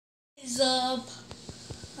the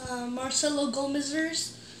Marcelo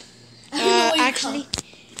Gomezers. I don't know what you Actually,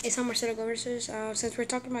 it's not Marcelo Gomez's. Since we're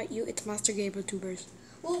talking about you, it's Master Gabriel Tubers.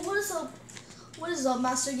 Well, what is up,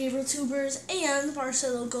 Master Gabriel Tubers and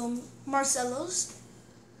Marcelos?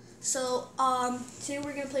 So today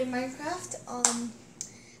we're gonna play Minecraft.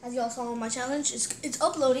 As you all saw on my challenge, it's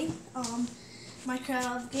uploading.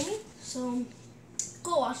 Minecraft gaming. So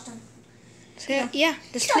go watch them. So yeah,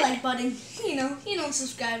 Hit that like button.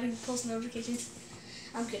 Subscribe and post notifications.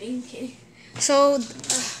 I'm kidding. So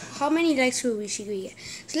how many likes should we get?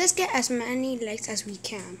 So let's get as many likes as we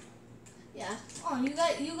can. Yeah. Oh, you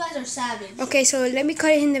guys are savage. Okay, so let me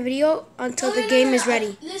cut it in the video until the game is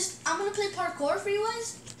ready. I'm gonna play parkour for you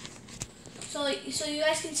guys. So you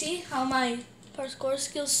guys can see how my parkour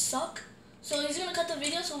skills suck. So he's gonna cut the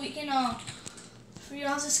video so we can for you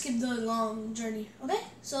not to skip the long journey. Okay?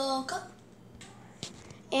 So cut.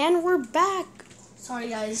 And we're back. Sorry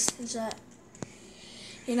guys, is that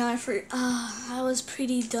I was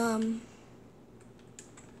pretty dumb.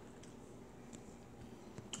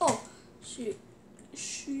 Oh, shoot.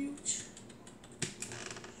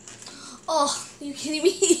 Oh, are you kidding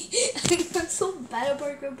me? I'm so bad at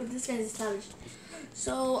parkour, but this guy's savage.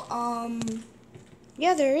 So,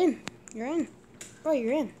 yeah, they're in. You're in. Bro,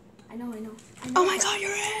 you're in. I know. Oh my god,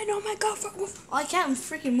 you're in. Oh my god. I can't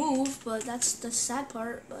freaking move, but that's the sad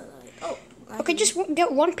part. But okay, just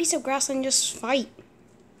get one piece of grass and just fight.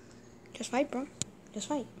 Just fight, bro. Just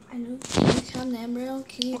fight. I know. Can you calm down, bro?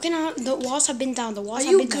 Okay, now the walls have been down. Are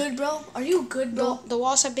you good, bro? Are you good, bro? The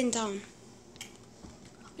walls have been down.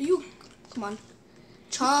 Come on.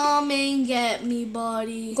 Charming, get me,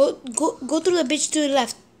 buddy. Go through the bitch to the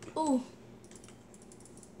left. Oh.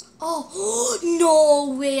 Oh, no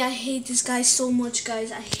way. I hate this guy so much,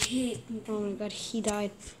 guys. I hate him. Oh my god, he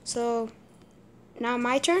died. So, now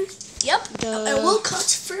my turn? Yep. I will cut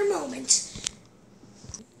for a moment.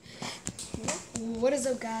 What is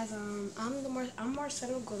up, guys? I'm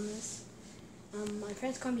Marcelo Gomez. My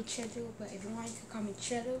friends call me Cheto, but everyone can call me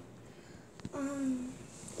Cheto.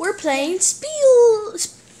 We're playing Speed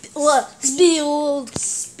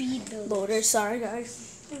Loader. Sorry,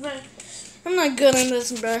 guys. I'm not good on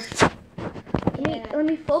this, bro. Let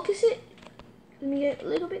me focus it. Let me get a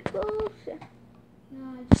little bit closer.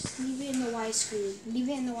 No, just leave it in the white screen. Leave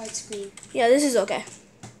it in the white screen. Yeah, this is okay.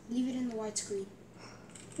 Leave it in the white screen.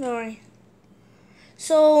 Don't worry.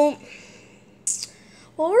 So,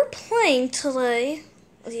 what we're playing today,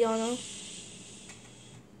 as y'all know.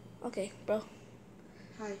 Okay, bro.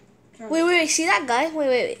 Hi. Wait, see that guy?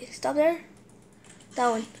 Wait, stop there. That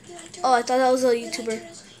one. Oh, I thought that was a YouTuber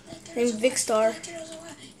named Vicstar.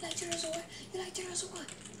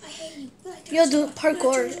 Yo, do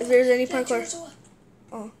parkour, if there's any parkour.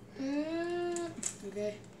 Oh.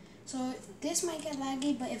 Okay. So, this might get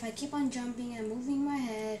laggy, but if I keep on jumping and moving my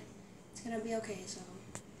head, it's gonna be okay, so.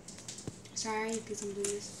 Sorry, because I'm doing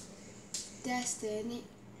this. Destiny.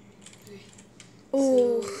 Okay.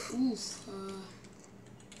 Ooh. So,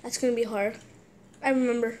 That's gonna be hard. I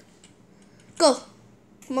remember. Go.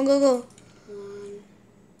 Come on, go. 1,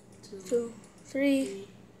 2, 3.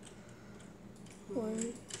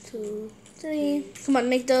 1, 2, 3. Come on,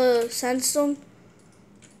 make the sandstone.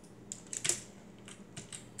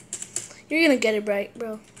 You're gonna get it right,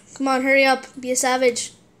 bro. Come on, hurry up. Be a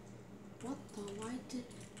savage. What the? Why did...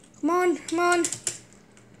 Come on.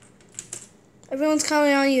 Everyone's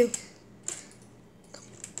counting on you.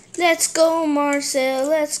 Let's go, Marcel.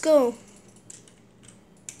 Let's go.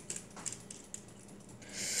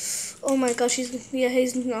 Oh my gosh,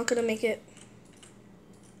 he's not gonna make it.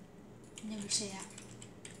 Never say that.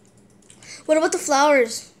 What about the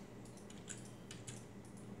flowers?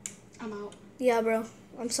 I'm out. Yeah, bro.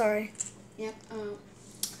 I'm sorry. Yep.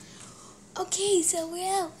 Okay, so we're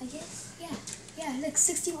out, I guess. Yeah. Look,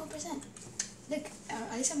 61%. Look,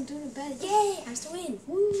 at least I'm doing it better. Yay! I'm still in.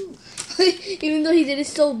 Woo! Even though he did it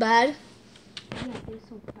so bad. Yeah, I did it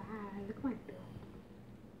so bad. Look at my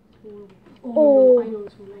bill. Oh. No, I know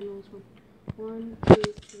this one. 1, 2,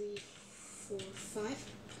 3, 4, 5.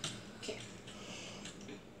 Okay.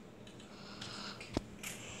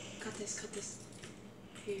 Cut this.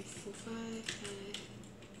 Okay, 4, 5,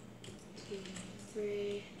 2,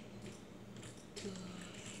 3, 2,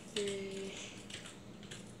 3.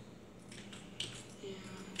 Yeah.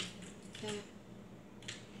 That.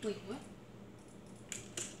 Wait, what?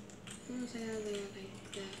 I'm gonna say that like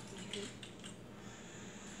that. Like that.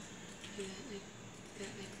 Yeah, like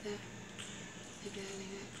that. Like that. Yeah,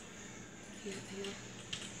 like that.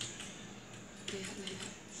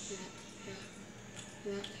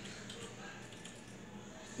 Yeah.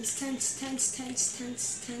 It's tense.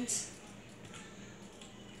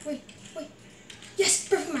 Wait.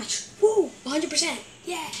 100%.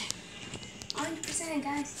 Yeah. 100%,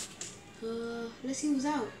 guys. Let's see who's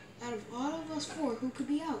out. Out of all of us 4, who could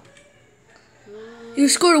be out? You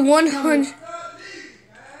scored 100.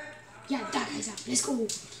 Yeah, that guy's out. Let's go.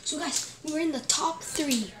 So, guys, we're in the top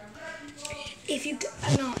 3. If you,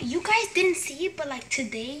 no, you guys didn't see it, but like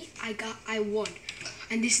today, I won.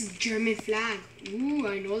 And this is German flag. Ooh,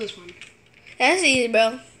 I know this one. That's easy,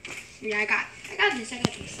 bro. Yeah, I got this.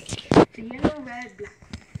 The yellow, red, black.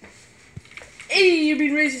 Hey, you're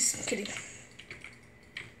being racist. I'm kidding.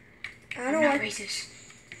 I don't I'm not like. racist.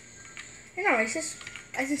 You're not racist.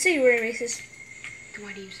 I didn't say you were racist.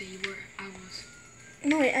 Why do you say you were? I was.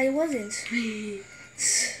 No, I wasn't.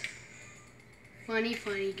 Funny,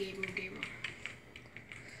 Gabriel.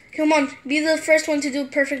 Come on, be the first one to do a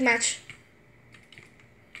perfect match.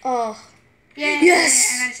 Oh. Yeah. Yes.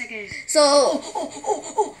 I got a second. So.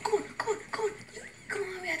 Oh, come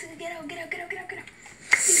on, we have to get out.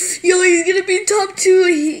 Yo, he's gonna be top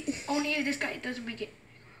 2. Only if this guy doesn't make it.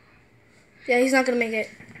 Yeah, he's not gonna make it.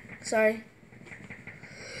 Sorry.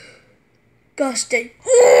 Gosh dang.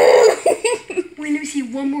 Wait, let me see.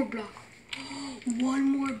 One more block. One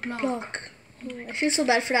more block. Block. I feel so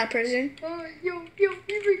bad for that person. Yo,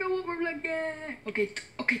 we got one more block. Yeah.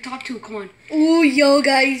 Okay, top 2. Come on. Ooh, yo,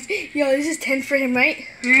 guys. Yo, this is 10 for him, right?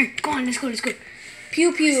 Come on, let's go.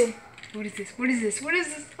 Pew pew. What is this?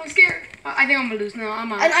 I'm scared. I think I'm gonna lose. No,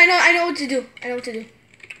 I'm out. I know what to do.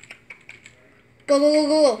 Go.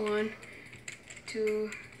 1,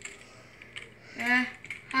 2.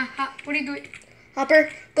 What are you doing? Hopper,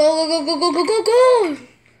 go.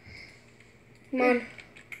 Come on.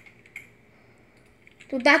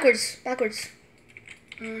 Do it backwards.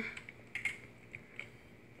 Come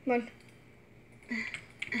on.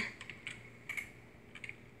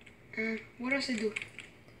 What else I do?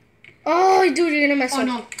 Oh, dude, you're gonna mess up. Oh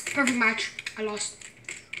no, perfect match. I lost.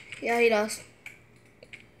 Yeah, he lost.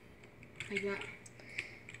 Like that.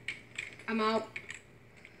 I'm out.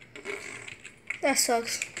 That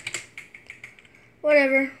sucks.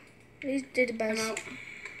 Whatever. He did the I'm best. out.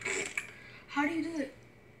 How do you do it?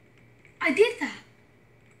 I did that.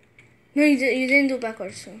 No, you didn't do it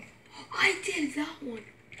backwards. So. I did that one.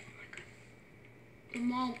 Oh my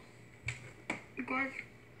god. I'm out. Guys,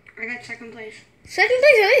 I got second place. Second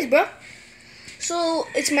place at least, bro. So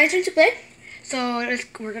it's my turn to play. So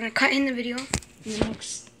we're gonna cut in the video in the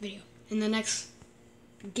next video. In the next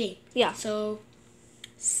game. Yeah. So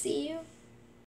see you